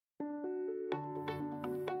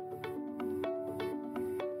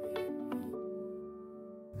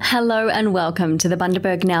Hello and welcome to the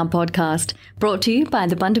Bundaberg Now podcast, brought to you by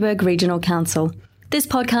the Bundaberg Regional Council. This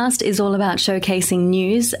podcast is all about showcasing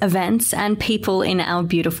news, events and people in our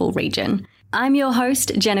beautiful region. I'm your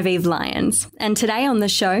host, Genevieve Lyons, and today on the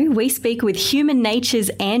show we speak with Human Nature's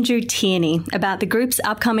Andrew Tierney about the group's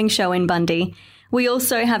upcoming show in Bundy. We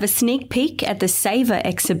also have a sneak peek at the Savour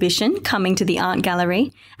exhibition coming to the Art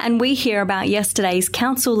Gallery, and we hear about yesterday's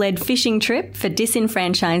council-led fishing trip for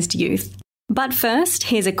disenfranchised youth. But first,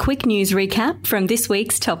 here's a quick news recap from this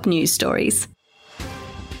week's top news stories.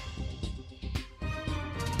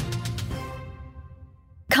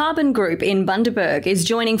 Carbon Group in Bundaberg is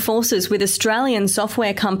joining forces with Australian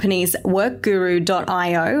software companies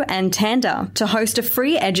WorkGuru.io and Tanda to host a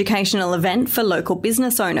free educational event for local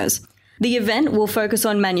business owners. The event will focus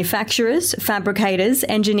on manufacturers, fabricators,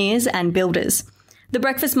 engineers and builders. The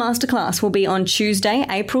breakfast masterclass will be on Tuesday,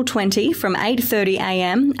 April 20 from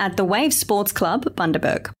 8:30am at the Wave Sports Club,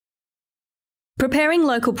 Bundaberg. Preparing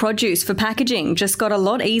local produce for packaging just got a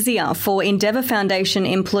lot easier for Endeavour Foundation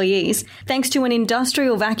employees thanks to an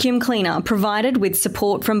industrial vacuum cleaner provided with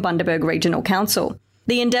support from Bundaberg Regional Council.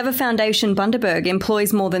 The Endeavour Foundation Bundaberg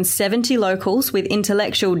employs more than 70 locals with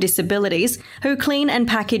intellectual disabilities who clean and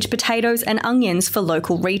package potatoes and onions for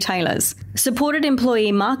local retailers. Supported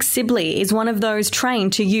employee Mark Sibley is one of those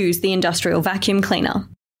trained to use the industrial vacuum cleaner.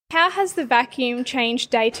 How has the vacuum changed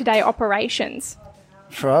day-to-day operations?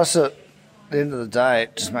 For us, at the end of the day,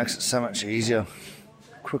 it just makes it so much easier,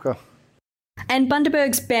 quicker. And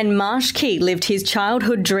Bundaberg's Ben Marshkey lived his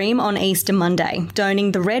childhood dream on Easter Monday,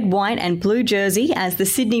 donning the red, white and blue jersey as the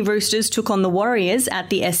Sydney Roosters took on the Warriors at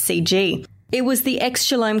the SCG. It was the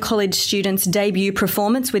ex-Shalom College student's debut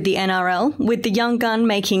performance with the NRL, with the young gun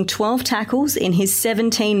making 12 tackles in his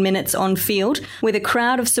 17 minutes on field, with a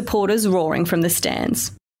crowd of supporters roaring from the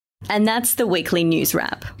stands. And that's the weekly news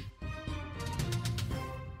wrap.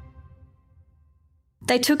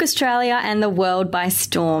 They took Australia and the world by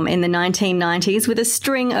storm in the 1990s with a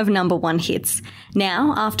string of number one hits.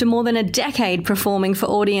 Now, after more than a decade performing for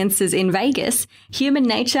audiences in Vegas, Human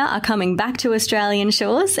Nature are coming back to Australian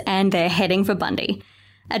shores and they're heading for Bundy.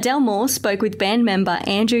 Adele Moore spoke with band member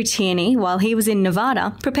Andrew Tierney while he was in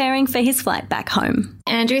Nevada preparing for his flight back home.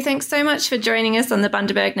 Andrew, thanks so much for joining us on the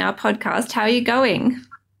Bundaberg Now podcast. How are you going?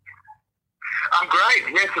 I'm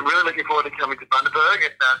great. Yes, I'm really looking forward to coming to Bundaberg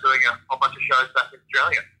and doing a whole bunch of shows back in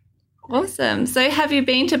Australia. Awesome. So have you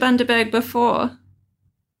been to Bundaberg before?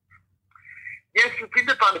 Yes, we've been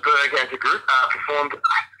to Bundaberg as a group. Performed,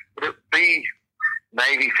 it'll be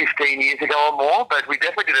maybe 15 years ago or more, but we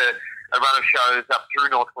definitely did a run of shows up through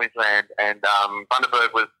North Queensland, and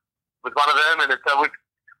Bundaberg was one of them. And so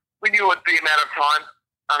we knew it would be a matter of time,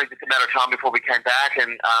 only just a matter of time before we came back.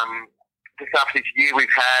 And just after this year we've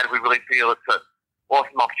had, we really feel it's an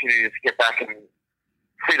awesome opportunity to get back and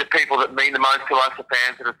see the people that mean the most to us, the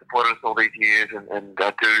fans that have supported us all these years, and do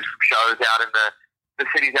some shows out in the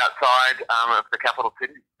cities outside of the capital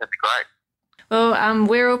city. That'd be great. Well,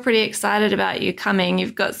 we're all pretty excited about you coming.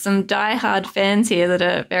 You've got some diehard fans here that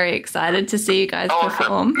are very excited to see you guys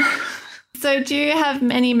perform. So do you have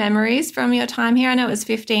many memories from your time here? I know it was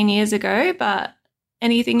 15 years ago, but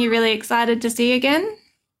anything you're really excited to see again?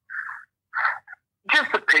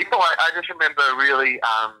 Just the people. I just remember really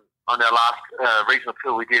on our last regional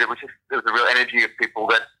tour we did, there was a real energy of people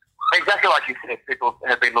that, exactly like you said, people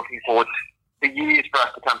have been looking forward for years for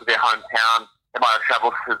us to come to their hometown. They might have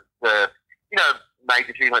travelled to the,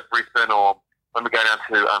 major cities like Brisbane, or when we go down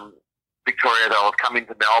to Victoria, they'll have come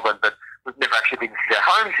into Melbourne, but we've never actually been to their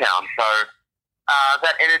hometown. So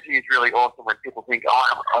that energy is really awesome when people think,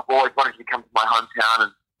 I've always wanted you to come to my hometown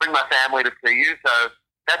and bring my family to see you. So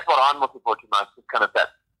that's what I'm looking forward to most, is kind of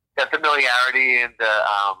that familiarity and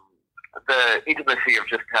the intimacy of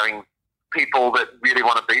just having people that really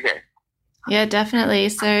want to be there. Yeah, definitely.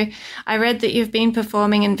 So I read that you've been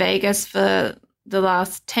performing in Vegas for the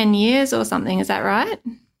last 10 years or something. Is that right?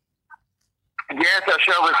 Yes, our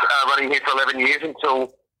show was running here for 11 years until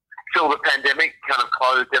the pandemic kind of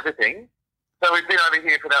closed everything. So we've been over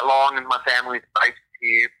here for that long, and my family's based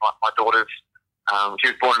here. My daughter's, she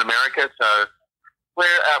was born in America, so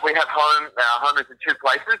we have home. Our home is in two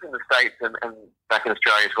places, in the States and back in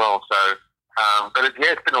Australia as well. So, but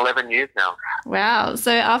it's been 11 years now. Wow.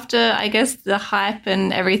 So after, I guess, the hype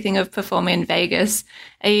and everything of performing in Vegas,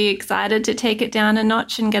 are you excited to take it down a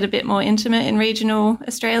notch and get a bit more intimate in regional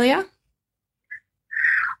Australia?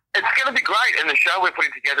 It's going to be great, and the show we're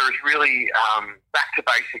putting together is really back to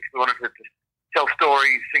basics. We wanted to just tell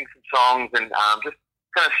stories, sing some songs, and just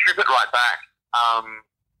kind of strip it right back.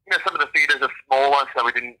 Some of the theatres are smaller, so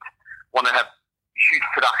we didn't want to have huge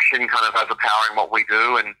production kind of overpowering what we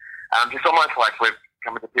do, and just almost like we've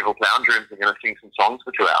come into people's lounge rooms and going to sing some songs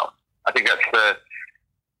for 2 hours. I think that's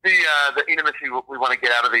the intimacy we want to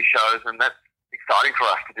get out of these shows, and that's exciting for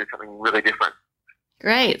us to do something really different.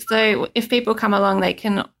 Great. So if people come along, they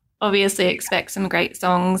can obviously expect some great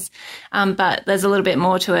songs, but there's a little bit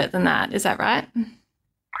more to it than that. Is that right?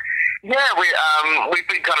 Yeah, we've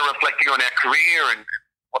been kind of reflecting on our career and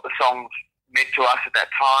what the songs meant to us at that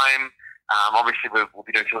time. Obviously, we'll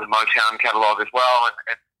be doing some of the Motown catalogue as well, and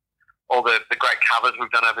all the great covers we've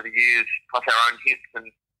done over the years, plus our own hits.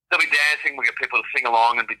 And there'll be dancing. We'll get people to sing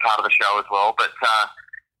along and be part of the show as well. But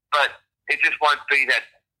it just won't be that.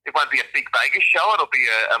 It won't be a big Vegas show. It'll be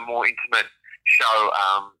a more intimate show,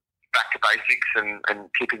 back to basics and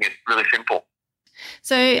keeping it really simple.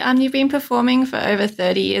 So you've been performing for over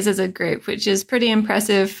 30 years as a group, which is pretty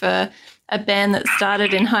impressive for a band that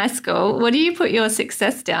started in high school. What do you put your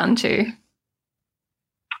success down to?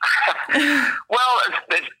 Well,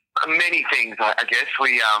 there's many things, I guess.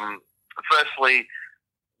 Firstly,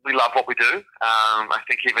 we love what we do. I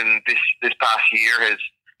think even this past year has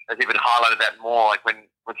even highlighted that more. Like when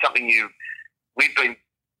something we've been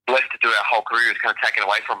blessed to do our whole career is kind of taken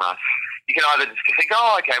away from us. You can either just think,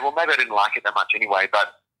 oh, okay, well, maybe I didn't like it that much anyway.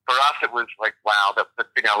 But for us, it was like, wow, that's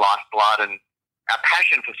been our lifeblood and our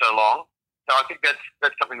passion for so long. So I think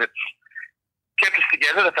that's something that's kept us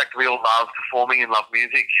together, the fact that we all love performing and love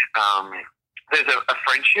music. There's a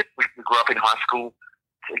friendship. We grew up in high school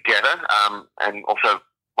together, and also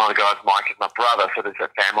one of the guys, Mike, is my brother, so there's a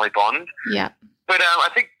family bond. Yeah. But I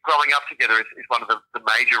think growing up together is one of the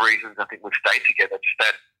major reasons I think we've stayed together, just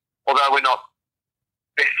that although we're not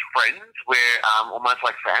best friends, we're almost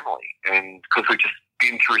like family, and because we've just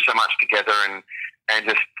been through so much together and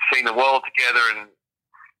just seen the world together and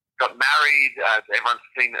got married. Everyone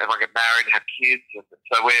get married and have kids, and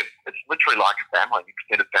so it's literally like a family, an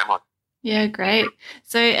extended family. Yeah, great.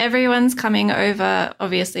 So everyone's coming over,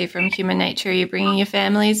 obviously, from Human Nature. Are you bringing your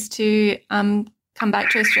families to come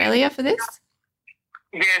back to Australia for this?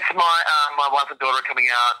 Yes, my wife and daughter are coming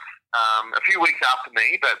out a few weeks after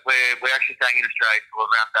me, but we're actually staying in Australia till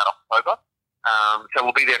around about October. So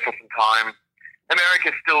we'll be there for some time.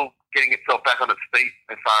 America's still getting itself back on its feet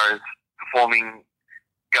as far as performing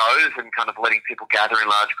goes and kind of letting people gather in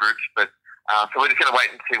large groups. But so we're just going to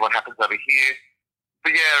wait and see what happens over here.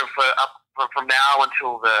 But yeah, from now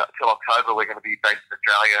until October, we're going to be based in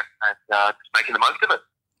Australia and just making the most of it.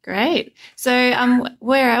 Great. So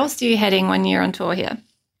where else are you heading when you're on tour here?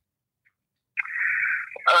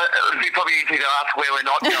 It'd be probably easy to ask where we're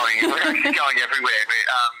not going. We're actually going everywhere.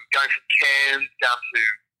 We're going from Cairns down to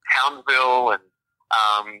Townsville and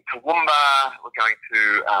Toowoomba. We're going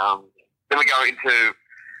to then we go into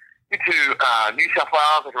New South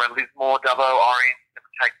Wales, like around Lismore, Dubbo, Orange. Then we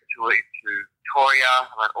take the tour into Victoria,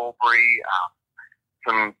 around Albury.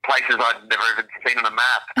 Some places I'd never even seen on a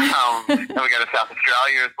map. Then we go to South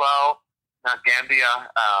Australia as well, Mount Gambier.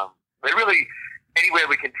 We're really anywhere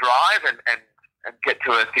we can drive and get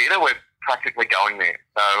to a theatre, we're practically going there.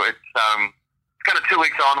 So it's kind of 2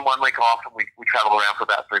 weeks on, 1 week off, and we travel around for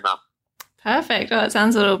about 3 months. Perfect. Well, it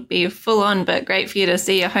sounds it'll be full on, but great for you to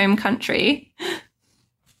see your home country.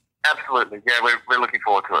 Absolutely. Yeah, we're looking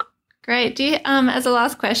forward to it. Great. Do you, as a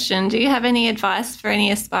last question, do you have any advice for any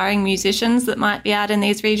aspiring musicians that might be out in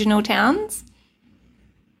these regional towns?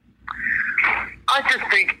 I just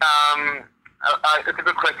think it's a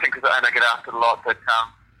good question because I get asked it a lot, but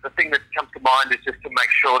the thing that comes to mind is just to make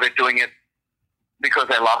sure they're doing it because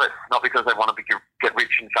they love it, not because they want to get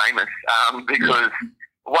rich and famous. Because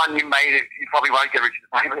one, you probably won't get rich and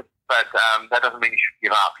famous, but that doesn't mean you should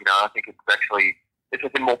give up. You know, I think it's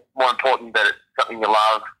just more important that it's something you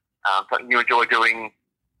love. Something you enjoy doing,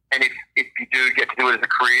 and if you do get to do it as a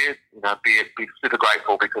career, you know, be super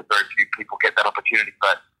grateful because very few people get that opportunity.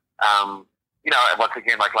 But you know, and once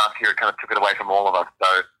again, like last year, it kind of took it away from all of us.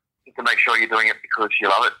 So just to make sure you're doing it because you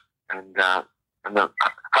love it, and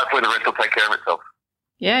hopefully the rest will take care of itself.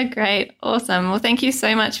 Yeah, great, awesome. Well, thank you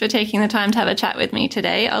so much for taking the time to have a chat with me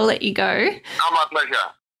today. I'll let you go. Oh, my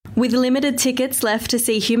pleasure. With limited tickets left to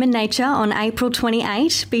see Human Nature on April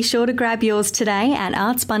 28, be sure to grab yours today at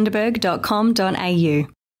artsbundaberg.com.au.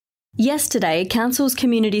 Yesterday, Council's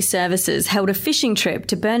Community Services held a fishing trip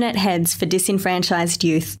to Burnett Heads for disenfranchised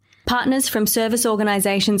youth. Partners from service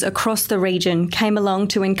organisations across the region came along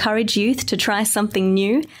to encourage youth to try something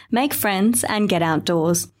new, make friends and get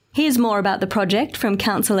outdoors. Here's more about the project from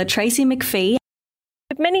Councillor Tracy McPhee.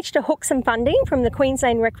 managed to hook some funding from the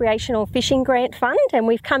Queensland Recreational Fishing Grant Fund, and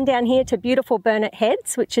we've come down here to beautiful Burnett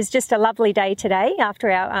Heads, which is just a lovely day today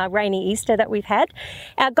after our rainy Easter that we've had.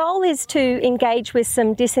 Our goal is to engage with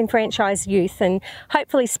some disenfranchised youth and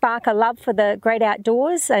hopefully spark a love for the great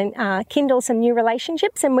outdoors and kindle some new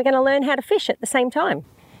relationships, and we're going to learn how to fish at the same time.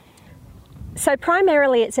 So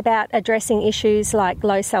primarily it's about addressing issues like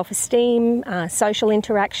low self-esteem, social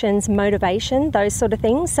interactions, motivation, those sort of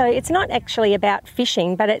things. So it's not actually about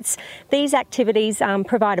fishing, but it's these activities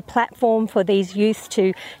provide a platform for these youth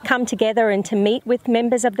to come together and to meet with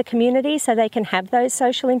members of the community so they can have those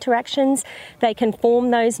social interactions, they can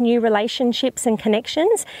form those new relationships and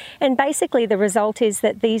connections, and basically the result is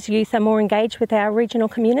that these youth are more engaged with our regional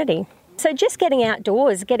community. So just getting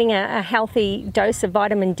outdoors, getting a healthy dose of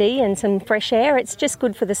vitamin D and some fresh air, it's just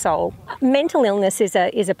good for the soul. Mental illness is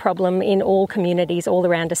a problem in all communities all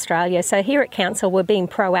around Australia. So here at Council we're being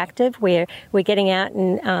proactive. We're getting out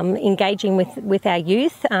and engaging with our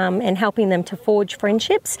youth and helping them to forge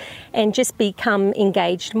friendships and just become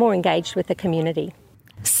more engaged with the community.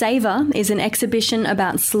 Savour is an exhibition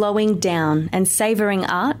about slowing down and savouring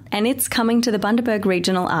art, and it's coming to the Bundaberg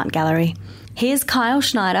Regional Art Gallery. Here's Kyle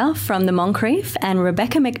Schneider from the Moncrief and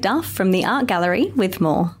Rebecca McDuff from the Art Gallery with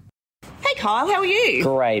more. Hey Kyle, how are you?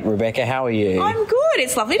 Great, Rebecca, how are you? I'm good.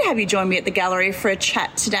 It's lovely to have you join me at the gallery for a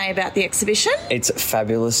chat today about the exhibition. It's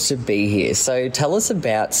fabulous to be here. So tell us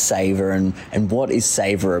about Savour and what is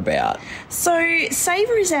Savour about? So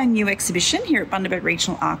Savour is our new exhibition here at Bundaberg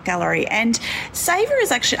Regional Art Gallery, and Savour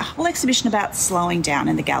is actually a whole exhibition about slowing down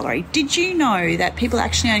in the gallery. Did you know that people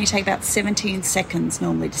actually only take about 17 seconds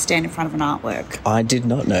normally to stand in front of an artwork? I did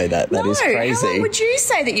not know that. That is crazy. How long would you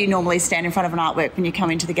say that you normally stand in front of an artwork when you come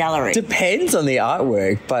into the gallery? Depends on the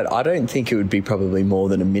artwork, but I don't think it would be probably more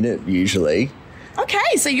than a minute usually.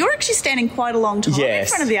 Okay, so you're actually standing quite a long time in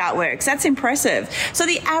front of the artworks. That's impressive. So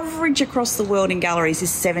the average across the world in galleries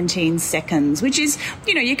is 17 seconds, which is,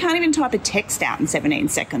 you can't even type a text out in 17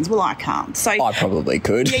 seconds. Well, I can't. So I probably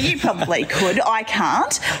could. Yeah, you probably could. I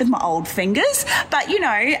can't with my old fingers. But,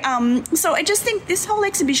 so I just think this whole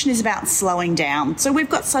exhibition is about slowing down. So we've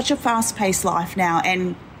got such a fast-paced life now,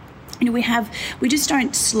 and we just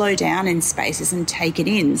don't slow down in spaces and take it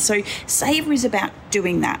in. So Savour is about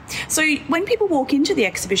doing that. So when people walk into the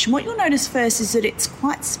exhibition, what you'll notice first is that it's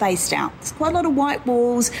quite spaced out. There's quite a lot of white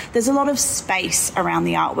walls. There's a lot of space around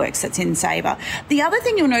the artworks that's in Savour. The other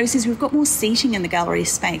thing you'll notice is we've got more seating in the gallery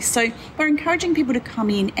space. So we're encouraging people to come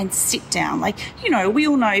in and sit down. We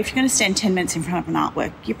all know if you're going to stand 10 minutes in front of an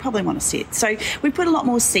artwork, you probably want to sit. So we put a lot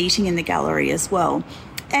more seating in the gallery as well.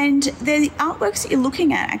 And the artworks that you're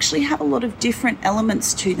looking at actually have a lot of different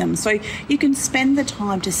elements to them. So you can spend the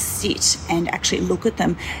time to sit and actually look at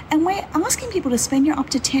them. And we're asking people to spend up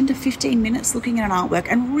to 10 to 15 minutes looking at an artwork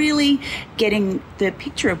and really getting the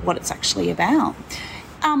picture of what it's actually about.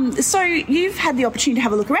 So you've had the opportunity to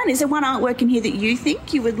have a look around. Is there one artwork in here that you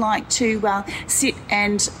think you would like to sit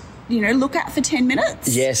and look at for 10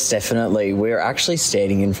 minutes? Yes, definitely. We're actually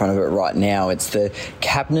standing in front of it right now. It's the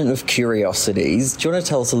Cabinet of Curiosities. Do you want to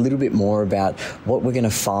tell us a little bit more about what we're going to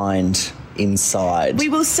find inside? We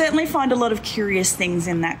will certainly find a lot of curious things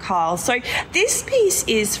in that, Kyle. So this piece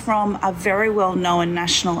is from a very well-known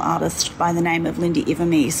national artist by the name of Lindy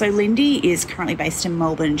Ivamy. So Lindy is currently based in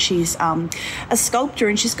Melbourne. She's a sculptor,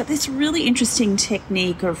 and she's got this really interesting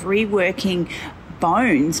technique of reworking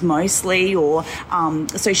bones mostly, or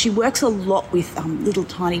so she works a lot with little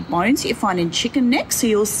tiny bones that you find in chicken necks. So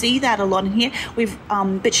you'll see that a lot in here.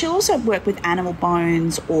 But she'll also work with animal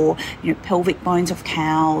bones or pelvic bones of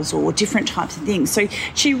cows or different types of things. So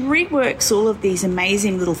she reworks all of these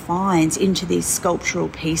amazing little finds into these sculptural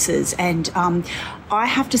pieces. And I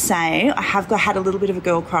have to say, I have had a little bit of a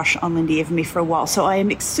girl crush on Lindy Ivamy for a while, so I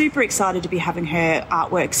am super excited to be having her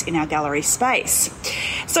artworks in our gallery space.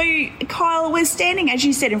 So, Kyle, we're standing, as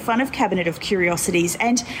you said, in front of Cabinet of Curiosities,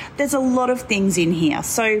 and there's a lot of things in here.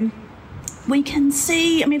 So we can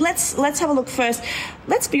see, let's have a look first.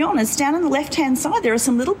 Let's be honest, down on the left-hand side, there are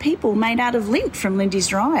some little people made out of lint from Lindy's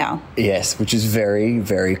dryer. Yes, which is very,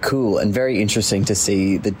 very cool and very interesting to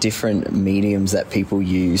see the different mediums that people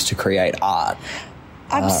use to create art.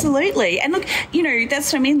 Absolutely. And look,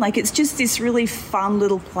 that's what I mean. It's just this really fun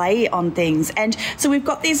little play on things. And so we've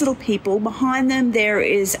got these little people. Behind them, there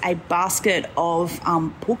is a basket of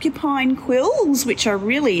porcupine quills, which are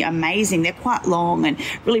really amazing. They're quite long and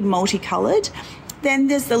really multicoloured. Then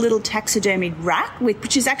there's the little taxidermied rat,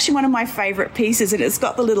 which is actually one of my favourite pieces, and it's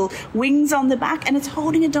got the little wings on the back and it's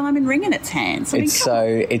holding a diamond ring in its hands. It's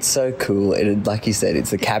so cool. Like you said,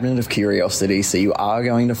 it's a cabinet of curiosity, so you are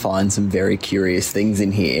going to find some very curious things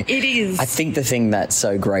in here. It is. I think the thing that's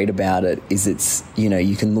so great about it is it's,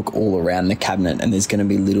 you can look all around the cabinet and there's going to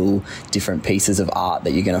be little different pieces of art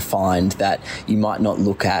that you're going to find that you might not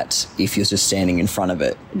look at if you're just standing in front of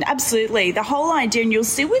it. Absolutely. The whole idea, and you'll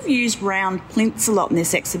see we've used round plinths a lot in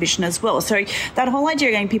this exhibition as well. So that whole idea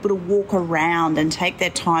of getting people to walk around and take their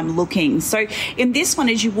time looking. So in this one,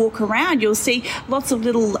 as you walk around, you'll see lots of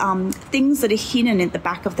little things that are hidden at the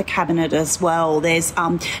back of the cabinet as well. There's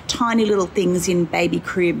tiny little things in baby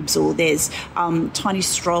cribs, or there's tiny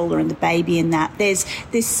stroller and the baby in that. There's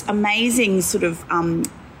this amazing sort of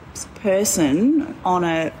person on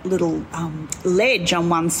a little ledge on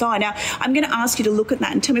one side. Now, I'm going to ask you to look at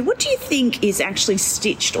that and tell me, what do you think is actually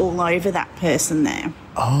stitched all over that person there?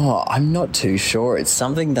 Oh, I'm not too sure. It's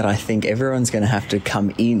something that I think everyone's going to have to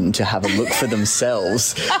come in to have a look for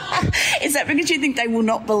themselves. Is that because you think they will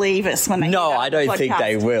not believe us when they hear No, that I don't podcast? think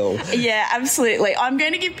they will. Yeah, absolutely. I'm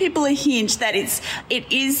going to give people a hint that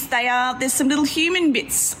there's some little human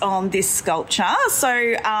bits on this sculpture. So,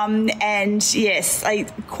 and yes,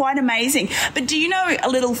 quite amazing. But do you know a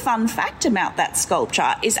little fun fact about that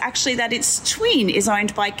sculpture is actually that its twin is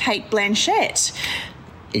owned by Kate Blanchett.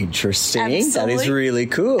 Interesting. Absolutely. That is really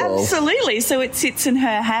cool. Absolutely. So it sits in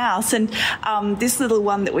her house, and this little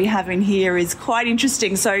one that we have in here is quite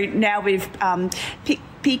interesting. So now we've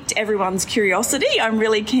piqued everyone's curiosity. I'm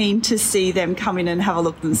really keen to see them come in and have a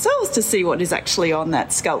look themselves to see what is actually on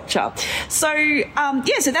that sculpture. So,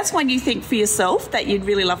 so that's one you think for yourself that you'd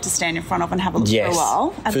really love to stand in front of and have a look for a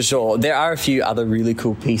while. Yes, for sure. There are a few other really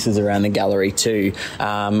cool pieces around the gallery too.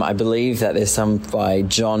 I believe that there's some by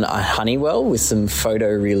John Honeywell with some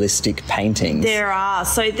photorealistic paintings. There are.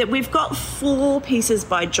 So we've got 4 pieces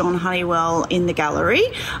by John Honeywell in the gallery.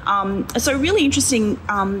 So really interesting.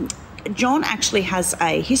 John actually has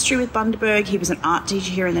a history with Bundaberg. He was an art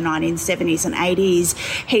teacher here in the 1970s and 80s.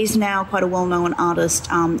 He's now quite a well-known artist,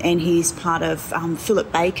 and he's part of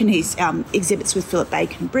Philip Bacon. He's exhibits with Philip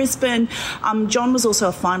Bacon Brisbane. John was also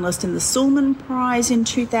a finalist in the Sulman Prize in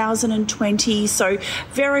 2020, so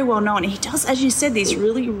very well-known. He does, as you said, these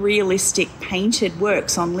really realistic painted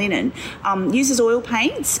works on linen. Uses oil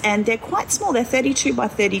paints, and they're quite small. They're 32 by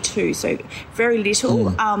 32, so very little.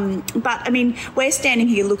 But, I mean, we're standing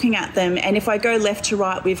here looking at them, and if I go left to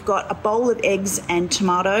right, we've got a bowl of eggs and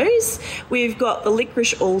tomatoes. We've got the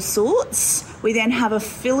licorice all sorts. We then have a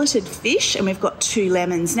filleted fish, and we've got 2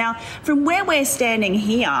 lemons. Now, from where we're standing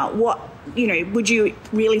here, would you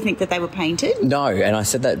really think that they were painted? No, and I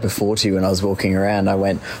said that before to you when I was walking around.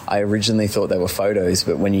 I originally thought they were photos,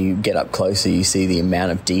 but when you get up closer, you see the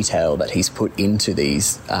amount of detail that he's put into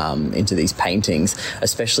these paintings,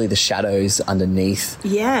 especially the shadows underneath.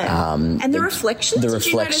 Yeah, and the reflections. The Did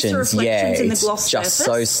reflections, you notice the reflections in the it's gloss just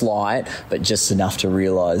surface? so slight, but just enough to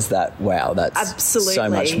realise that, wow, that's Absolutely. so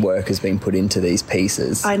much work has been put into these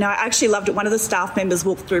pieces. I know. I actually loved it. One of the staff members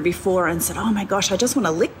walked through before and said, "Oh my gosh, I just want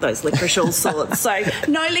to lick those licorice all sorts." So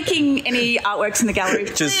no licking any artworks in the gallery,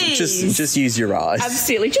 please. Just use your eyes.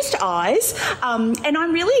 Absolutely, just eyes. And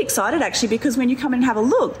I'm really excited actually because when you come and have a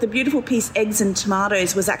look, the beautiful piece Eggs and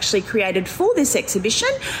Tomatoes was actually created for this exhibition,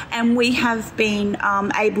 and we have been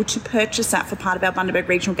able to purchase that for part of our Bundaberg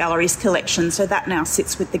Regional Galleries collection. So that now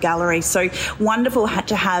sits with the gallery. So wonderful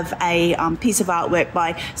to have a piece of artwork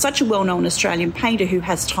by such a well-known Australian painter who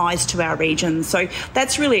has ties to our region. So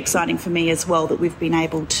that's really exciting for me as well that we've been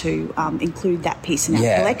able to include that piece in our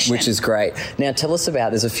collection. Which is great. Now tell us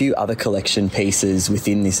there's a few other collection pieces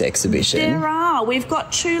within this exhibition. There are. We've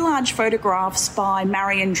got 2 large photographs by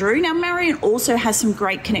Marion Drew. Now Marion also has some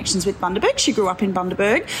great connections with Bundaberg. She grew up in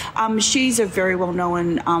Bundaberg. She's a very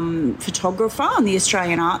well-known photographer on the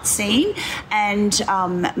Australian art scene, and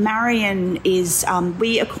Marion is,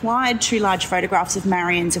 we acquired 2 large photographs of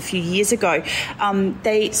Marion's a few years ago.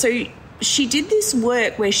 She did this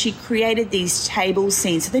work where she created these table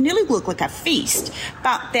scenes. So they nearly look like a feast,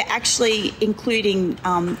 but they're actually including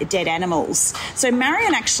dead animals. So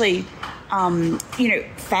Marion actually,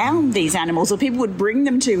 found these animals, or people would bring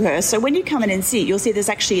them to her. So when you come in and see it, you'll see there's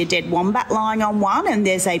actually a dead wombat lying on one, and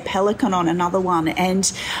there's a pelican on another one. And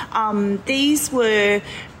these were,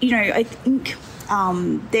 I think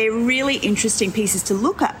they're really interesting pieces to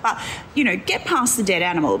look at. But, you know, get past the dead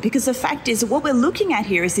animal, because the fact is what we're looking at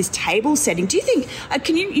here is this table setting. Do you think,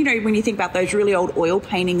 you know, when you think about those really old oil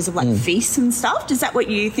paintings of like feasts and stuff, is that what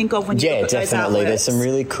you think of when you look at those artworks? Yeah, definitely. There's some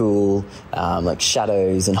really cool like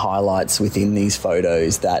shadows and highlights within these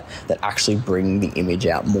photos that actually bring the image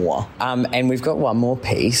out more. And we've got one more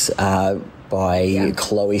piece by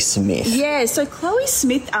Chloe Smith. Yeah, so Chloe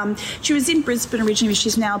Smith, she was in Brisbane originally, but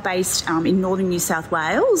she's now based in northern New South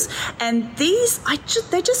Wales. And these,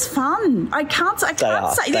 they're just fun. I can't say.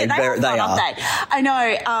 They are fun, aren't they? I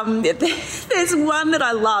know. There's one that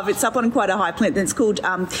I love. It's up on quite a high plinth. It's called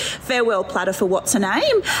Farewell Platter for What's Her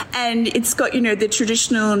Name? And it's got, you know, the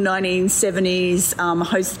traditional 1970s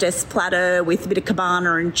hostess platter with a bit of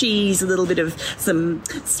cabana and cheese, a little bit of some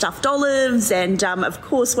stuffed olives. And, of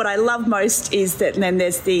course, what I love most is that, and then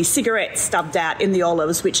there's the cigarette stubbed out in the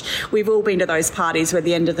olives, which we've all been to those parties where at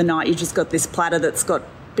the end of the night you just got this platter that's got a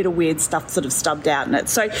bit of weird stuff sort of stubbed out in it.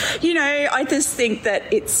 So, you know, I just think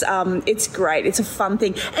that it's great. It's a fun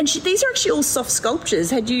thing. And these are actually all soft sculptures.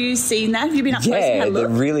 Had you seen that? Have you been up close and had a look?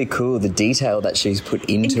 They're really cool. The detail that she's put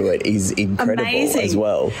into it is incredible. Amazing. As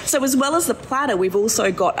well. So as well as the platter, we've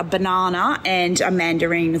also got a banana and a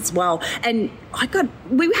mandarin as well. And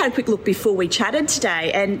we had a quick look before we chatted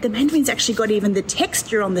today, and the mandarin's actually got even the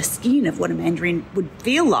texture on the skin of what a mandarin would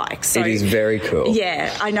feel like. So, it is very cool.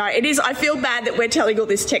 Yeah, I know. It is. I feel bad that we're telling all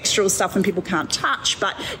this textural stuff and people can't touch,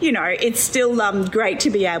 but, you know, it's still great to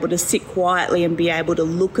be able to sit quietly and be able to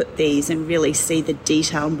look at these and really see the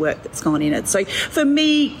detail and work that's gone in it. So for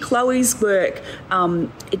me, Chloe's work,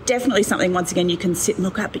 it definitely something, once again, you can sit and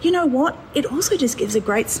look at. But you know what? It also just gives a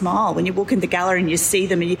great smile when you walk in the gallery and you see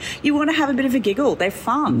them and you want to have a bit of a giggle. They're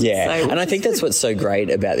fun. Yeah, and I think that's what's so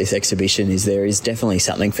great about this exhibition is there is definitely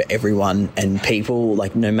something for everyone, and people,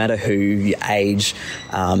 like, no matter who you age,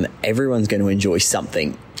 everyone's going to enjoy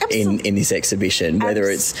something in this exhibition, whether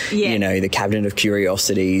it's, you know, the Cabinet of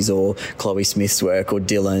Curiosities or Chloe Smith's work or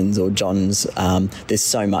Dylan's or John's. There's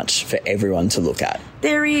so much for everyone to look at.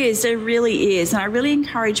 There really is. And I really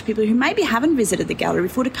encourage people who maybe haven't visited the gallery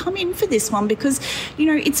before to come in for this one, because, you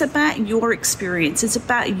know, it's about your experience. It's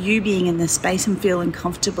about you being in the space and feeling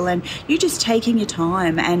comfortable and you just taking your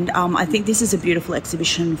time. And I think this is a beautiful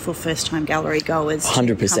exhibition for first-time gallery goers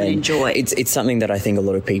 100%. To come and enjoy. It's something that I think a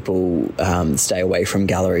lot of people stay away from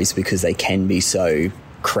galleries because they can be so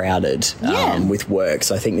crowded with work.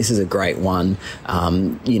 So I think this is a great one,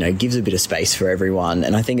 you know, gives a bit of space for everyone.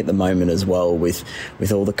 And I think at the moment as well, with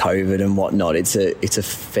all the COVID and whatnot, it's a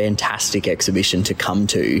fantastic exhibition to come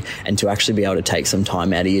to and to actually be able to take some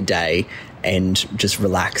time out of your day and just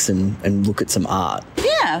relax and look at some art.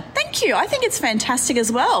 Yeah, thank you. I think it's fantastic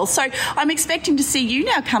as well. So I'm expecting to see you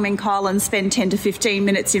now come in, Kyle, and spend 10 to 15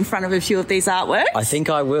 minutes in front of a few of these artworks. I think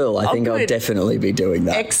I will. I think I'll definitely be doing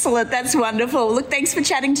that. Excellent. That's wonderful. Look, thanks for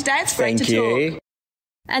chatting today. It's great to talk.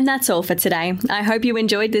 And that's all for today. I hope you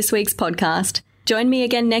enjoyed this week's podcast. Join me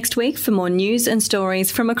again next week for more news and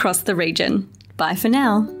stories from across the region. Bye for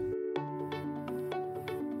now.